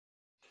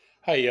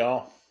Hi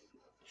y'all.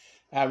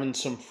 Having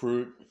some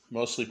fruit,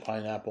 mostly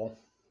pineapple.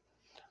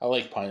 I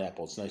like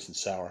pineapple. It's nice and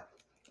sour.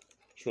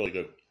 It's really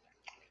good.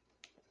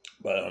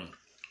 But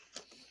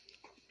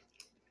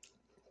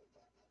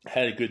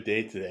had a good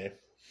day today.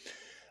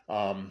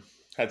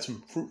 Had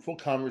some fruitful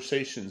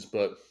conversations,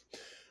 but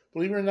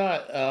believe it or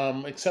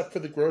not, except for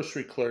the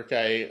grocery clerk,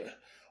 I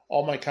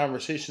all my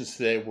conversations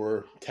today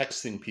were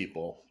texting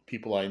people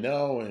I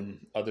know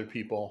and other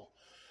people.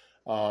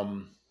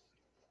 Um,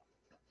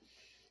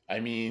 I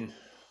mean,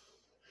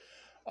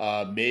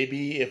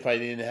 maybe if I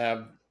didn't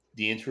have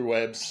the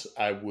interwebs,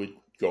 I would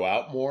go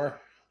out more,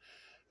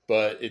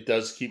 but it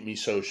does keep me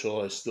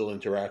social. I still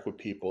interact with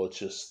people. It's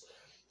just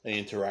I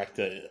interact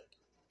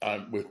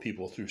with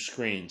people through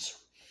screens.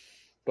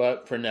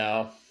 But for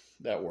now,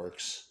 that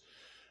works.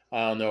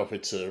 I don't know if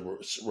it's a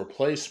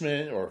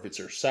replacement or if it's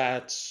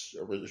Sats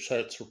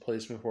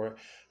replacement for it,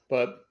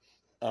 but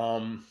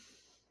um,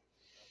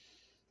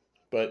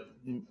 but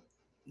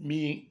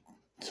me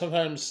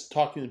sometimes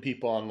talking to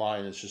people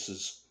online is just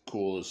as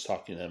cool as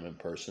talking to them in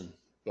person.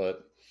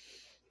 But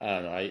I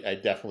don't know. I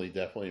definitely,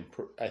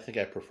 I think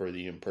I prefer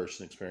the in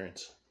person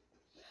experience.